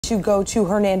to go to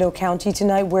Hernando County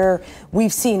tonight, where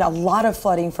we've seen a lot of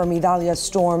flooding from Idalia's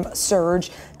storm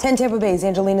surge. 10 Tampa Bay's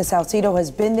Angelina Salcido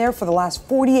has been there for the last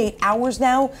 48 hours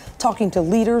now, talking to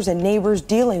leaders and neighbors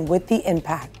dealing with the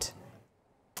impact.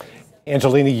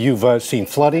 Angelina, you've seen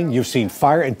flooding, you've seen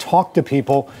fire, and talked to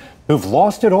people who've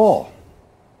lost it all.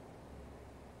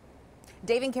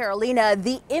 Dave and Carolina,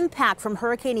 the impact from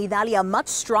Hurricane Idalia much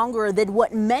stronger than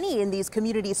what many in these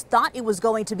communities thought it was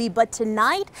going to be. But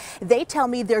tonight, they tell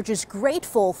me they're just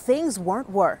grateful things weren't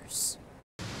worse.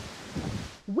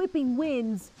 Whipping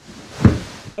winds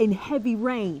and heavy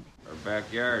rain. Our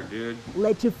backyard, dude.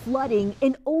 Led to flooding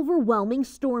and overwhelming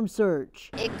storm surge.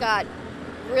 It got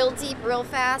real deep real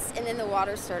fast, and then the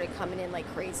water started coming in like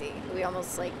crazy. We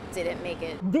almost didn't make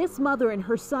it. This mother and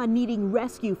her son needing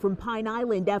rescue from Pine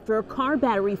Island after a car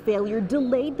battery failure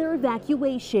delayed their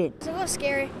evacuation. It's a little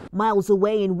scary. Miles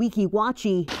away in Weeki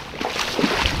Wachee,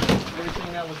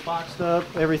 everything that was boxed up,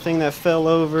 everything that fell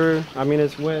over, I mean,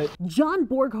 it's wet. John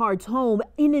Borghardt's home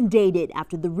inundated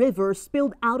after the river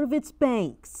spilled out of its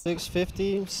banks.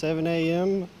 6:50, 7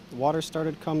 a.m., water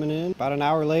started coming in. About an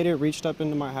hour later, it reached up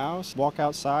into my house. Walk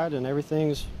outside and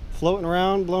everything's floating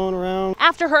around, blowing around.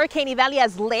 After Hurricane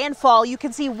Idalia's landfall, you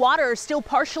can see water still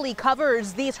partially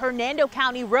covers these Hernando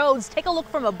County roads. Take a look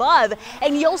from above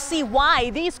and you'll see why.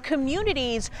 These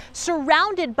communities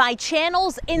surrounded by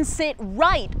channels and sit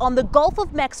right on the Gulf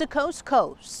of Mexico's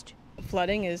coast.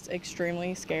 Flooding is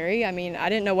extremely scary. I mean, I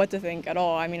didn't know what to think at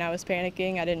all. I mean, I was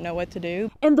panicking. I didn't know what to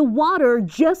do. And the water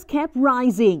just kept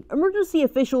rising. Emergency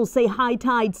officials say high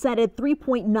tide set at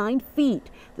 3.9 feet.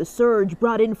 The surge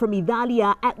brought in from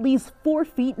Idalia at least 4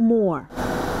 feet more.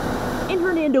 In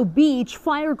Hernando Beach,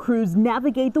 fire crews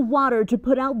navigate the water to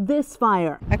put out this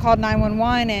fire. I called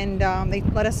 911 and they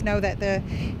let us know that the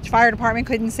fire department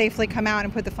couldn't safely come out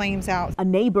and put the flames out. A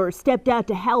neighbor stepped out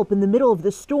to help in the middle of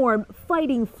the storm,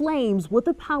 fighting flames with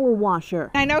a power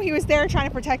washer. I know he was there trying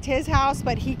to protect his house,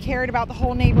 but he cared about the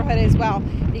whole neighborhood as well.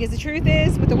 Because the truth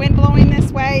is, with the wind blowing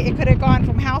this way, it could have gone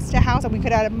from house to house and we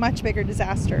could have had a much bigger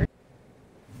disaster.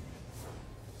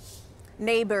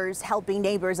 Neighbors helping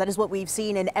neighbors. That is what we've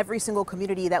seen in every single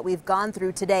community that we've gone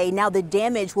through today. Now the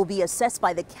damage will be assessed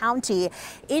by the county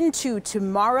into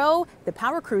tomorrow. The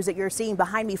power crews that you're seeing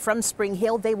behind me from Spring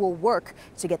Hill, they will work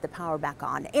to get the power back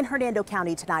on. In Hernando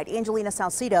County tonight, Angelina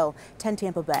Salcido, 10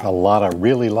 Tampa Bay. A lot of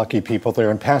really lucky people there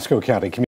in Pasco County.